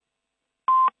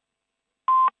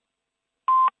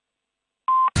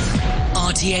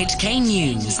RTHK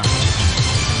News.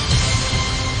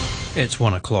 It's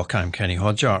 1 o'clock. I'm Kenny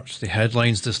Hodgart. The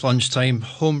headlines this lunchtime: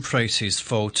 home prices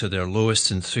fall to their lowest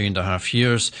in 3.5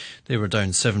 years. They were down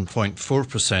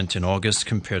 7.4% in August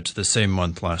compared to the same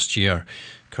month last year.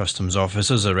 Customs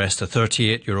officers arrest a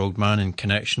 38-year-old man in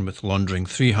connection with laundering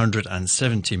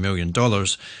 $370 million.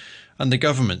 And the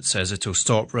government says it will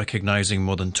stop recognising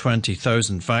more than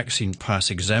 20,000 vaccine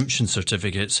pass exemption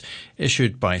certificates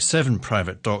issued by 7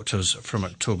 private doctors from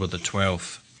October the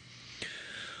 12th.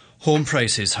 Home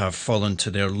prices have fallen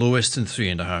to their lowest in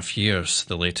 3.5 years.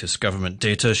 The latest government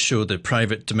data show the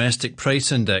private domestic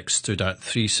price index stood at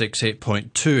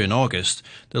 368.2 in August,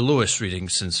 the lowest reading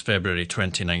since February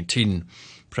 2019.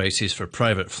 Prices for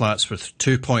private flats were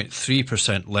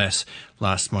 2.3% less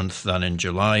last month than in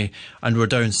July and were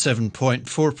down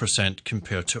 7.4%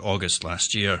 compared to August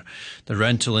last year. The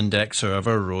rental index,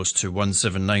 however, rose to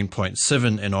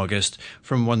 179.7 in August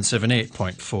from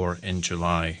 178.4 in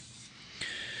July.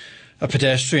 A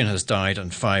pedestrian has died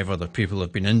and 5 other people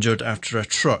have been injured after a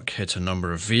truck hit a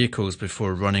number of vehicles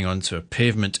before running onto a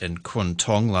pavement in Kwun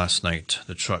Tong last night.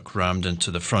 The truck rammed into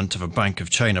the front of a Bank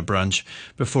of China branch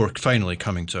before finally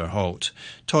coming to a halt.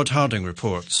 Todd Harding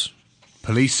reports.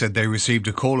 Police said they received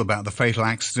a call about the fatal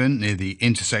accident near the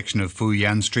intersection of Fu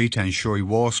Yan Street and Shui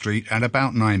War Street at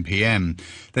about 9 p.m.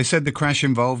 They said the crash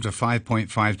involved a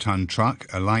 5.5-tonne truck,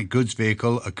 a light goods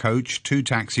vehicle, a coach, 2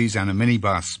 taxis and a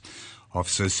minibus.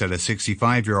 Officers said a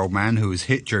 65-year-old man who was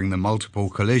hit during the multiple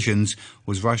collisions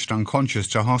was rushed unconscious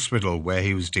to hospital, where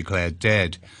he was declared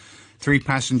dead. 3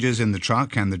 passengers in the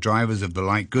truck and the drivers of the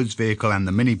light goods vehicle and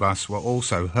the minibus were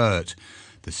also hurt.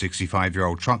 The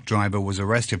 65-year-old truck driver was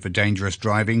arrested for dangerous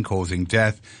driving causing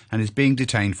death and is being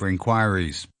detained for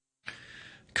inquiries.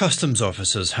 Customs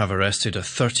officers have arrested a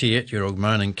 38-year-old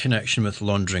man in connection with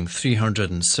laundering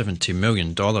 $370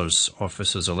 million.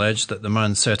 Officers allege that the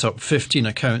man set up 15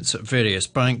 accounts at various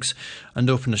banks and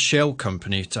opened a shell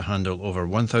company to handle over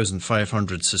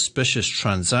 1,500 suspicious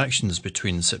transactions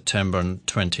between September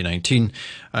 2019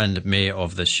 and May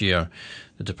of this year.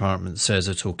 The department says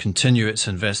it will continue its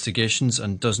investigations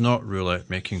and does not rule out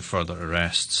making further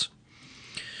arrests.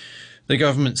 The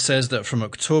government says that from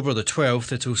October the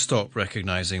 12th it will stop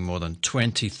recognising more than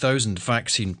 20,000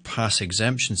 vaccine pass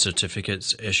exemption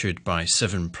certificates issued by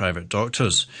 7 private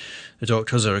doctors. The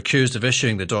doctors are accused of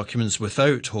issuing the documents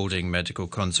without holding medical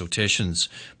consultations.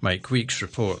 Mike Weeks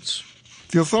reports.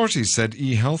 The authorities said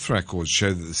e-health records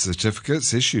show that the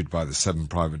certificates issued by the 7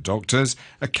 private doctors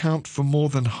account for more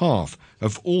than half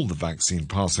of all the vaccine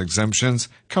pass exemptions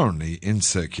currently in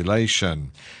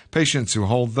circulation. Patients who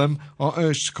hold them are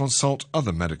urged to consult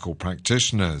other medical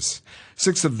practitioners.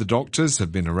 6 of the doctors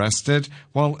have been arrested,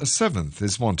 while a 7th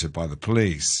is wanted by the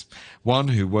police. One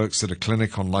who works at a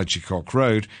clinic on Leichycock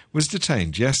Road was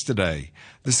detained yesterday.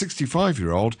 The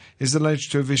 65-year-old is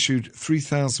alleged to have issued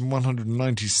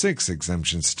 3,196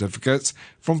 exemption certificates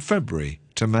from February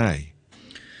to May.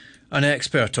 An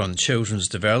expert on children's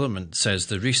development says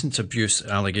the recent abuse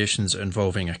allegations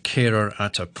involving a carer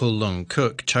at a Pul Lung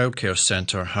Cook childcare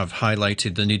centre have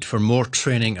highlighted the need for more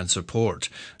training and support,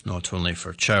 not only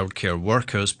for childcare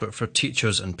workers but for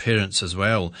teachers and parents as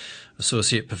well.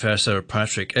 Associate Professor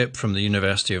Patrick Ip from the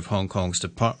University of Hong Kong's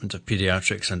Department of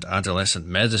Paediatrics and Adolescent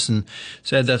Medicine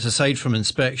said that aside from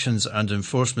inspections and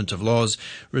enforcement of laws,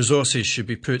 resources should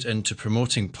be put into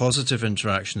promoting positive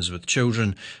interactions with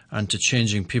children and to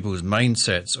changing people's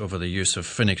mindsets over the use of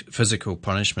physical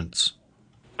punishments.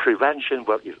 Prevention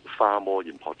work is far more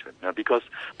important because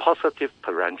positive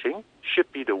parenting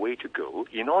should be the way to go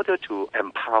in order to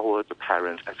empower the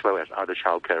parents as well as other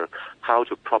childcare how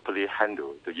to properly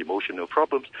handle the emotional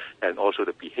problems and also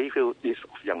the behavioral needs of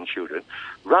young children,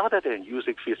 rather than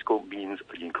using physical means,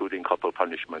 including corporal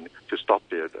punishment, to stop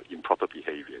their improper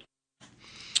behavior.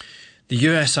 The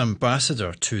US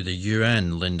Ambassador to the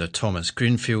UN, Linda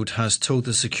Thomas-Greenfield, has told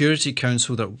the Security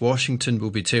Council that Washington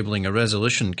will be tabling a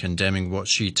resolution condemning what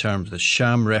she termed the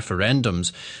sham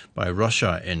referendums by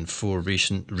Russia in 4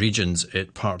 regions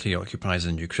it partly occupies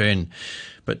in Ukraine.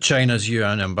 But China's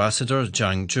UN Ambassador,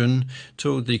 Zhang Jun,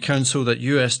 told the Council that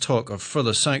US talk of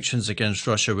further sanctions against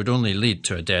Russia would only lead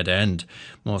to a dead end.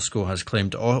 Moscow has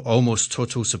claimed almost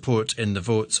total support in the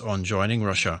votes on joining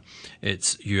Russia.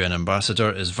 Its UN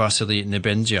Ambassador is Vasily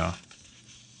Nebenzia.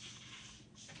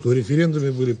 The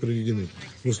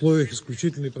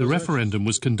referendum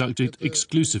was conducted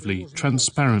exclusively,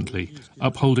 transparently,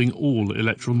 upholding all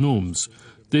electoral norms.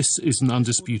 This is an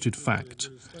undisputed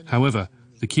fact. However,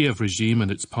 the Kiev regime and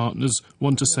its partners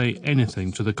want to say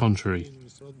anything to the contrary.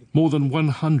 More than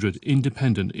 100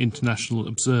 independent international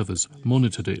observers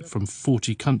monitored it from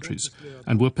 40 countries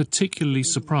and were particularly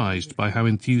surprised by how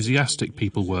enthusiastic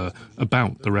people were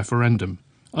about the referendum.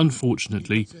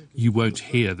 Unfortunately, you won't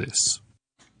hear this.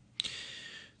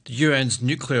 The UN's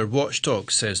nuclear watchdog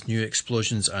says new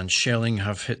explosions and shelling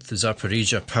have hit the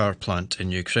Zaporizhzhia power plant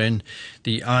in Ukraine.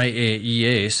 The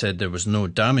IAEA said there was no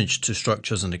damage to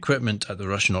structures and equipment at the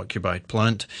Russian-occupied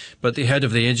plant, but the head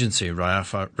of the agency,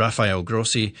 Rafael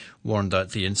Grossi, warned that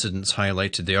the incidents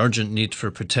highlighted the urgent need for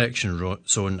a protection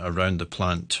zone around the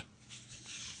plant.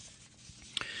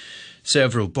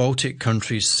 Several Baltic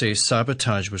countries say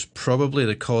sabotage was probably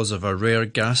the cause of a rare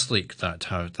gas leak that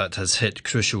has hit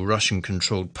crucial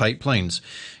Russian-controlled pipelines.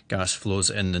 Gas flows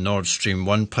in the Nord Stream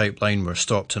 1 pipeline were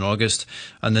stopped in August,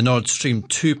 and the Nord Stream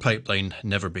 2 pipeline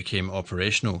never became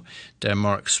operational.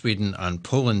 Denmark, Sweden and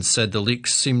Poland said the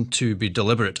leaks seemed to be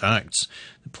deliberate acts.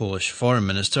 The Polish Foreign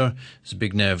Minister,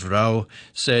 Zbigniew Rau,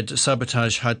 said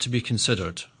sabotage had to be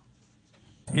considered.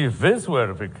 If this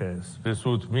were the case, this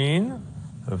would mean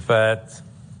that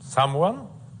someone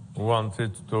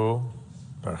wanted to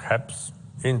perhaps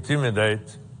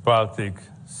intimidate Baltic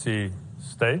Sea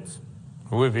states.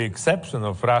 With the exception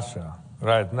of Russia,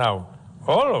 right now,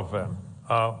 all of them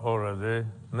are already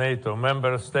NATO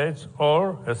member states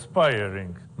or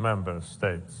aspiring member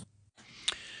states.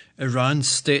 Iran's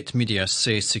state media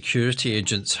say security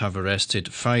agents have arrested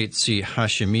Faizi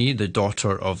Hashemi, the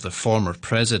daughter of the former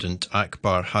president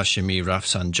Akbar Hashemi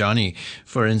Rafsanjani,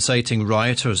 for inciting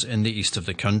rioters in the east of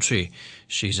the country.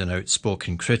 She's an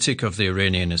outspoken critic of the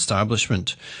Iranian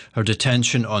establishment. Her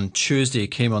detention on Tuesday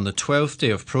came on the 12th day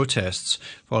of protests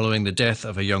following the death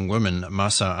of a young woman,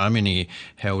 Mahsa Amini,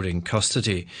 held in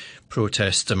custody.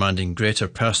 Protests demanding greater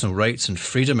personal rights and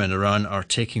freedom in Iran are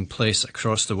taking place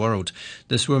across the world.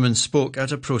 This woman spoke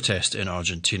at a protest in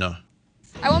Argentina.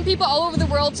 I want people all over the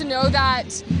world to know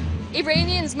that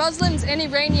Iranians, Muslims and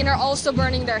Iranian are also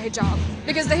burning their hijab,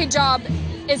 because the hijab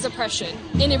is oppression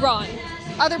in Iran.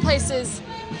 Other places,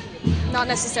 not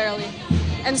necessarily.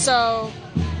 And so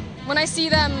when I see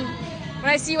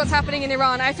what's happening in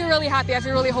Iran, I feel really happy, I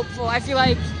feel really hopeful. I feel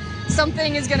like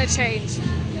something is going to change.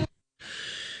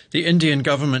 The Indian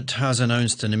government has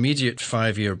announced an immediate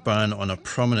 5-year ban on a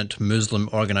prominent Muslim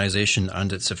organisation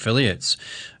and its affiliates.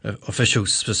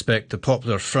 Officials suspect the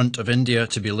Popular Front of India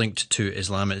to be linked to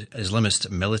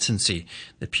Islamist militancy.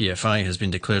 The PFI has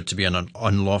been declared to be an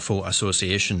unlawful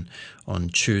association. On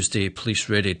Tuesday, police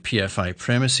raided PFI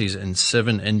premises in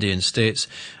 7 Indian states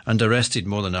and arrested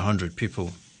more than 100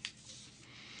 people.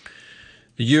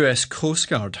 The US Coast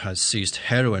Guard has seized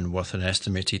heroin worth an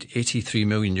estimated $83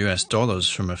 million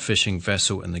from a fishing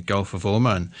vessel in the Gulf of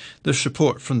Oman. This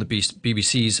report from the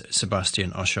BBC's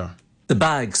Sebastian Usher. The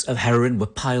bags of heroin were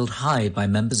piled high by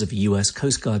members of a US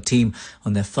Coast Guard team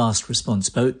on their fast response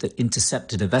boat that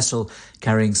intercepted a vessel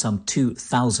carrying some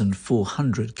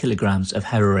 2,400 kilograms of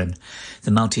heroin.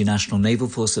 The multinational naval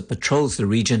force that patrols the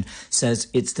region says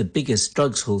it's the biggest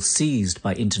drugs haul seized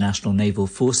by international naval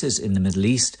forces in the Middle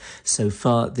East so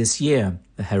far this year.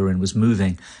 The heroin was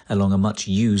moving along a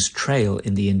much-used trail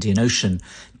in the Indian Ocean.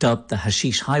 Dubbed the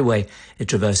Hashish Highway, it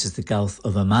traverses the Gulf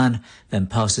of Oman, then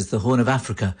passes the Horn of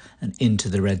Africa and into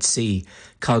the Red Sea.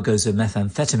 Cargoes of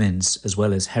methamphetamines, as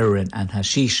well as heroin and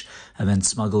hashish, are then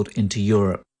smuggled into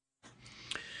Europe.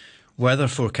 Weather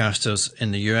forecasters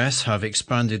in the US have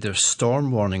expanded their storm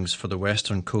warnings for the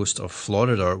western coast of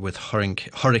Florida, with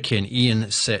Hurricane Ian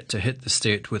set to hit the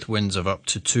state with winds of up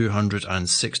to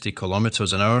 260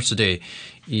 kilometres an hour today.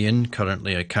 Ian,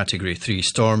 currently a Category 3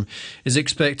 storm, is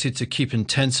expected to keep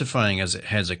intensifying as it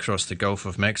heads across the Gulf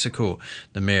of Mexico.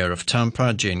 The mayor of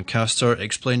Tampa, Jane Castor,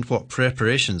 explained what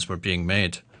preparations were being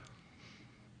made.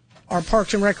 Our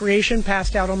Parks and Recreation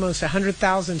passed out almost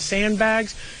 100,000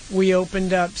 sandbags. We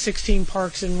opened up 16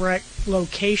 parks and rec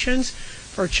locations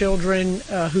for children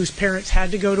whose parents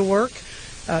had to go to work.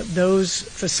 Those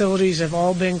facilities have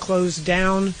all been closed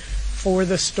down for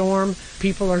the storm.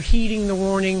 People are heeding the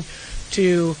warning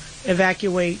to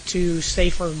evacuate to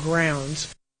safer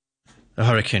grounds. The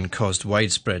hurricane caused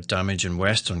widespread damage in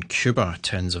western Cuba.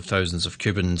 Tens of thousands of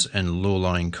Cubans in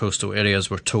low-lying coastal areas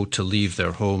were told to leave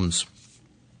their homes.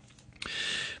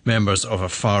 Members of a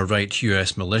far-right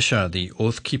US militia, the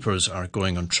Oath Keepers, are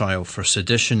going on trial for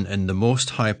sedition in the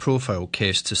most high-profile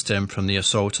case to stem from the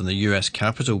assault on the US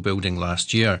Capitol building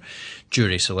last year.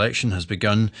 Jury selection has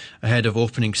begun ahead of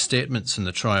opening statements in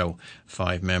the trial.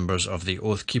 5 members of the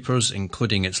Oath Keepers,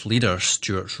 including its leader,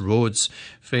 Stuart Rhodes,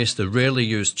 face the rarely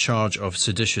used charge of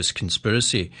seditious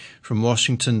conspiracy. From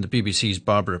Washington, the BBC's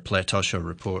Barbara Plett-Usher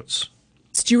reports.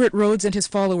 Stuart Rhodes and his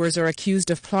followers are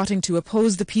accused of plotting to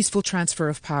oppose the peaceful transfer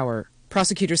of power.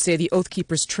 Prosecutors say the Oath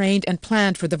Keepers trained and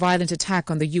planned for the violent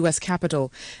attack on the U.S.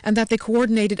 Capitol, and that they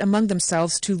coordinated among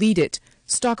themselves to lead it,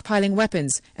 stockpiling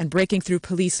weapons and breaking through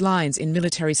police lines in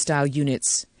military-style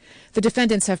units. The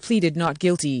defendants have pleaded not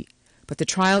guilty, but the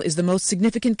trial is the most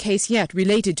significant case yet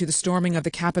related to the storming of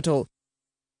the Capitol.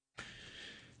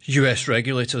 US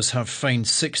regulators have fined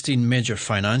 16 major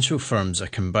financial firms a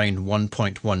combined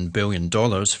 $1.1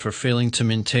 billion for failing to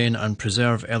maintain and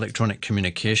preserve electronic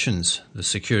communications. The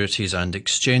Securities and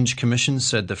Exchange Commission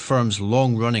said the firms'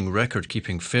 long-running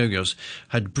record-keeping failures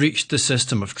had breached the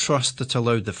system of trust that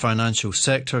allowed the financial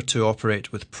sector to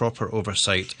operate with proper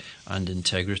oversight and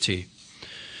integrity.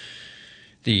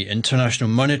 The International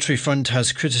Monetary Fund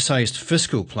has criticised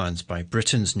fiscal plans by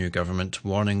Britain's new government,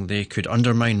 warning they could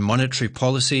undermine monetary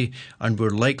policy and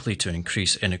were likely to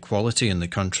increase inequality in the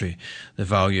country. The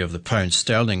value of the pound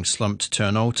sterling slumped to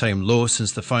an all-time low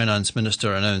since the finance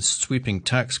minister announced sweeping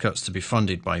tax cuts to be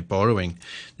funded by borrowing.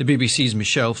 The BBC's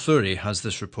Michelle Fleury has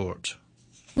this report.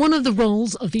 One of the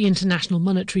roles of the International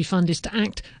Monetary Fund is to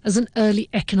act as an early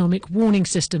economic warning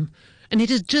system, and it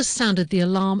has just sounded the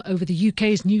alarm over the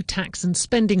UK's new tax and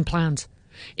spending plans.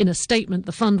 In a statement,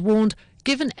 the fund warned,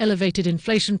 given elevated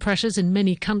inflation pressures in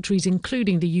many countries,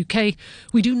 including the UK,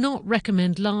 we do not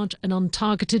recommend large and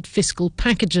untargeted fiscal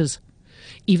packages.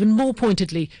 Even more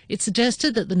pointedly, it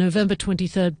suggested that the November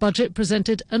 23rd budget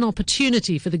presented an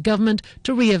opportunity for the government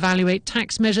to re-evaluate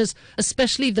tax measures,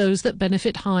 especially those that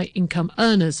benefit high-income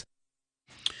earners.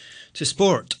 To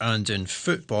sport, and in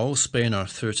football, Spain are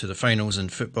through to the finals in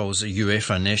football's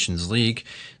UEFA Nations League.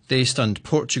 They stunned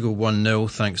Portugal 1-0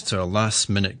 thanks to a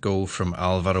last-minute goal from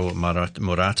Alvaro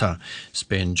Morata.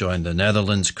 Spain joined the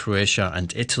Netherlands, Croatia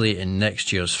and Italy in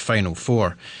next year's Final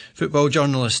Four. Football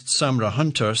journalist Samra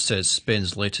Hunter says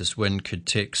Spain's latest win could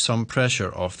take some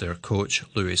pressure off their coach,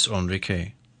 Luis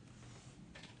Enrique.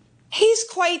 He's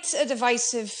quite a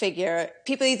divisive figure.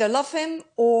 People either love him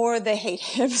or they hate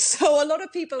him. So a lot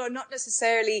of people are not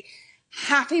necessarily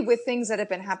happy with things that have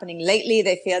been happening lately.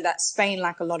 They feel that Spain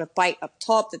lack a lot of bite up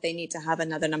top, that they need to have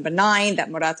another number 9, that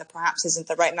Morata perhaps isn't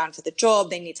the right man for the job.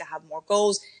 They need to have more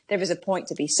goals. There is a point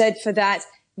to be said for that.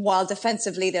 While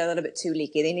defensively, they're a little bit too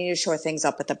leaky. They need to shore things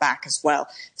up at the back as well.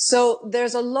 So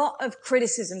there's a lot of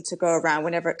criticism to go around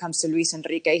whenever it comes to Luis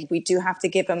Enrique. We do have to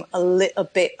give him a little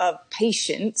bit of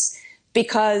patience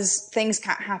because things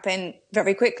can't happen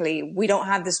very quickly. We don't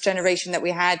have this generation that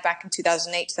we had back in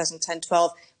 2008, 2010,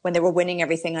 12, when they were winning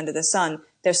everything under the sun.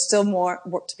 There's still more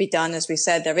work to be done. As we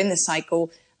said, they're in the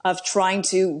cycle of trying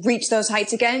to reach those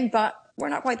heights again, but we're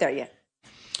not quite there yet.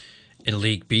 In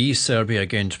League B, Serbia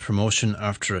gained promotion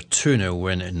after a 2-0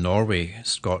 win in Norway.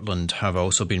 Scotland have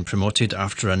also been promoted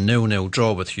after a 0-0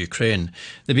 draw with Ukraine.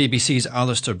 The BBC's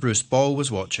Alistair Bruce Ball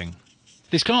was watching.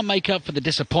 This can't make up for the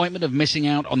disappointment of missing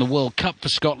out on the World Cup for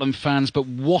Scotland fans, but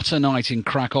what a night in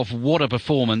Krakow, what a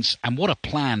performance, and what a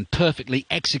plan perfectly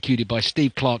executed by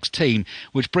Steve Clarke's team,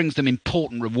 which brings them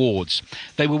important rewards.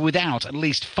 They were without at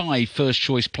least 5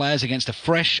 first-choice players against a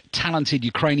fresh, talented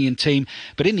Ukrainian team,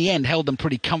 but in the end held them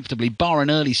pretty comfortably, bar an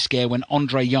early scare when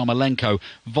Andrei Yarmolenko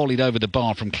volleyed over the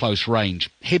bar from close range.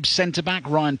 Hibs centre-back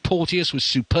Ryan Porteous was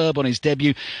superb on his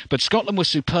debut, but Scotland was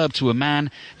superb to a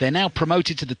man. They're now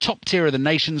promoted to the top tier of the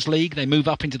Nations League. They move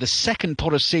up into the second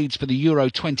pot of seeds for the Euro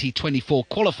 2024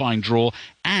 qualifying draw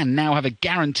and now have a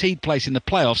guaranteed place in the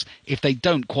playoffs if they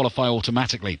don't qualify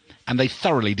automatically. And they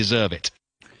thoroughly deserve it.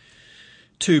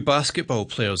 2 basketball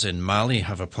players in Mali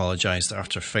have apologised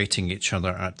after fighting each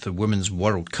other at the Women's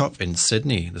World Cup in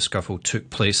Sydney. The scuffle took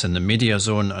place in the media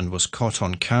zone and was caught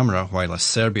on camera while a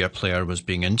Serbia player was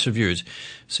being interviewed.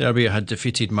 Serbia had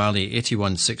defeated Mali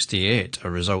 81-68, a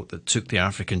result that took the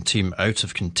African team out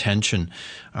of contention.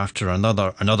 After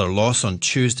another loss on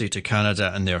Tuesday to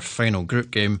Canada in their final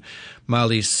group game,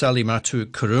 Mali's Salimatu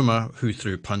Kuruma, who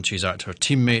threw punches at her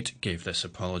teammate, gave this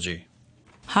apology.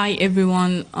 Hi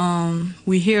everyone,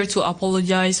 we're here to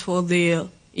apologize for the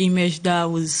image that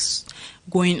was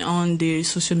going on the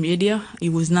social media.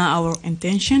 It was not our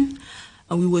intention.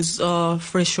 We was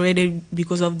frustrated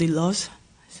because of the loss.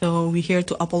 So we're here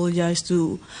to apologize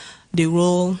to the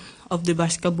role of the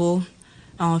basketball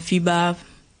FIBA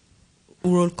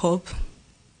World Cup.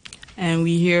 And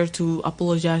we're here to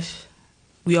apologize.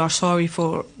 We are sorry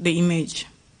for the image.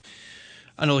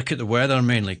 And a look at the weather,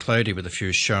 mainly cloudy with a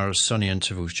few showers, sunny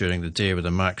intervals during the day with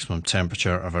a maximum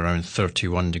temperature of around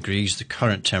 31 degrees. The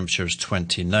current temperature is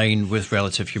 29 with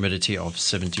relative humidity of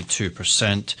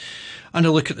 72%. And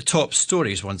a look at the top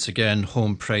stories once again.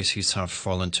 Home prices have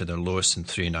fallen to their lowest in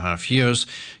 3.5 years.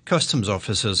 Customs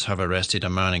officers have arrested a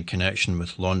man in connection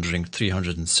with laundering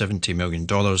 $370 million.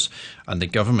 And the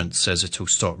government says it will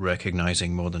stop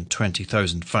recognising more than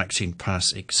 20,000 vaccine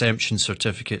pass exemption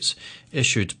certificates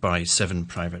issued by 7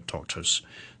 private doctors.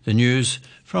 The news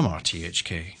from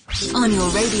RTHK. On your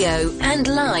radio and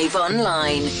live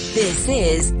online, this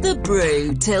is The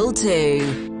Brew Till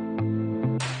 2.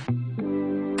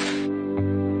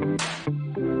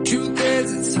 Truth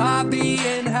is, it's hard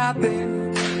being happy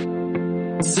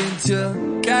since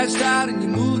you cashed out and you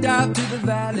moved out to the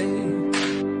valley.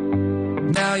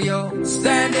 Now you're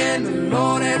standing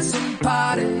alone at some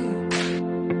party.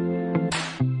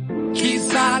 Keep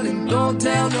silent, don't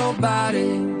tell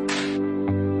nobody.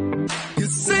 You're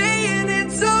saying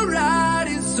it's alright,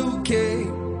 it's okay,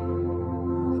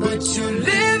 but you're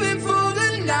living for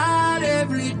the night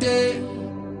every day.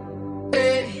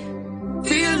 Hey.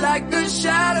 Feel like a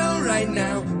shadow right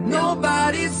now.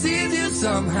 Nobody sees you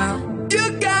somehow.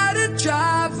 You gotta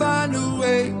try, find a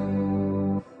way.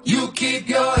 You keep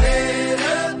your head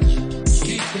up,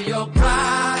 keep your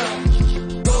pride up,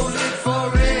 go live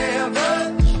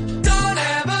forever. Don't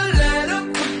ever let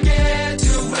them forget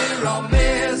you. We're all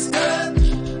messed up,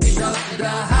 ain't nothing to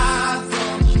hide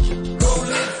from. Go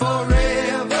live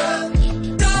forever.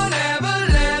 Don't ever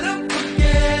let them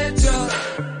forget you.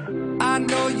 I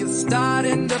know you're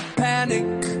starting to panic.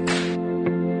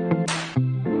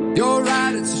 You're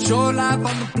right, it's a short life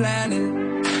on the planet.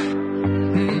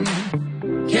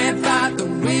 Can't fight the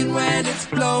wind when it's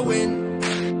blowing.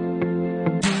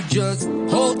 You just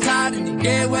hold tight and you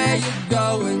get where you're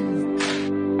going.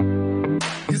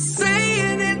 You're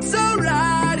saying it's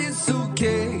alright, it's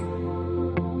okay,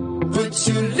 but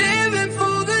you're living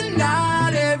for the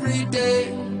night every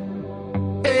day.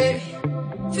 Hey.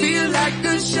 Feel like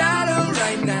a shadow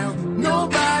right now.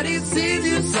 Nobody sees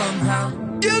you somehow.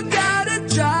 You gotta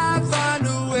try, find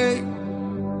a way.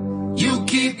 You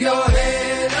keep your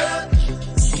head up,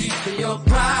 keep your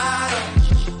pride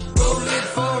up, go live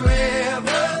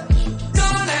forever.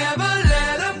 Don't ever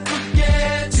let them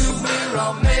forget you. We're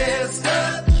all messed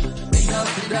up, ain't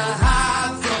nothing to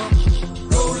hide from.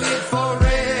 Go live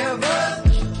forever.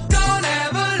 Don't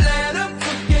ever let them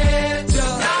forget you.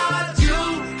 Not you,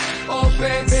 oh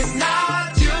baby,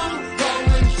 not you. Go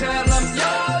and tell them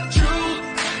your truth.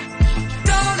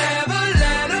 Don't ever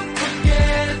let them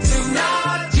forget you.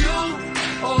 Not you,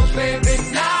 oh baby,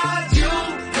 not you.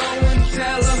 Go and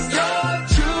tell them your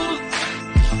truth.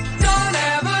 Don't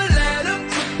ever let them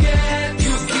forget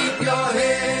you. Keep your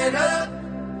head up,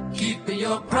 keep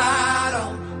your pride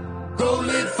on. Go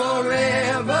live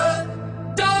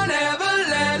forever. Don't ever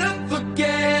let them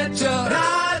forget you.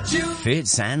 Not you.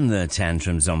 Fitz and the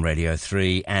Tantrums on Radio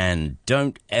 3, and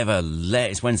don't ever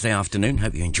let... It's Wednesday afternoon,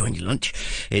 hope you're enjoying your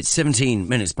lunch. It's 17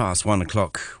 minutes past 1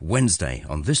 o'clock. Wednesday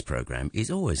on this programme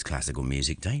is always Classical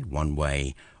Music Day, one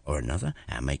way or another.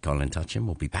 Our mate Colin Toucham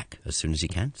will be back as soon as he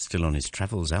can, still on his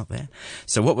travels out there.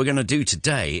 So what we're going to do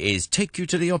today is take you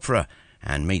to the opera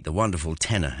and meet the wonderful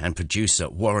tenor and producer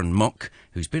Warren Mock,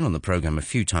 who's been on the programme a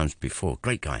few times before.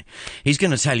 Great guy. He's going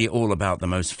to tell you all about the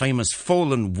most famous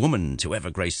fallen woman to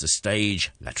ever grace the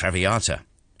stage, La Traviata,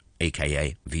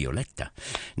 a.k.a. Violetta.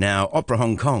 Now, Opera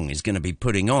Hong Kong is going to be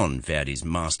putting on Verdi's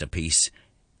masterpiece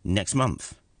next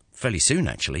month. Fairly soon,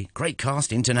 actually. Great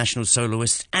cast, international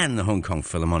soloists, and the Hong Kong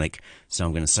Philharmonic. So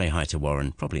I'm going to say hi to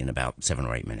Warren, probably in about 7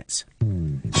 or 8 minutes.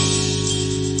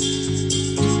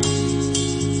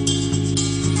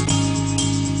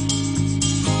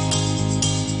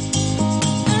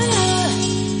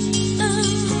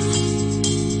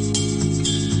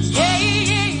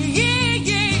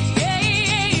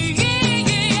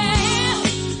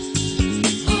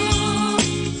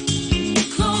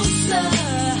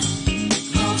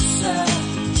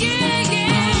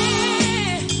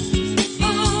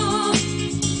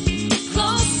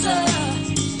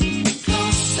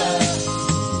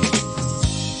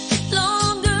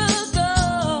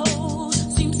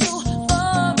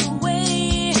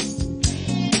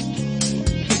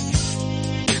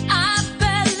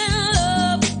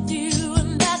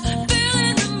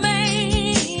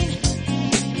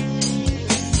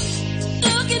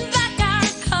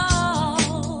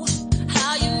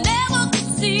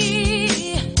 See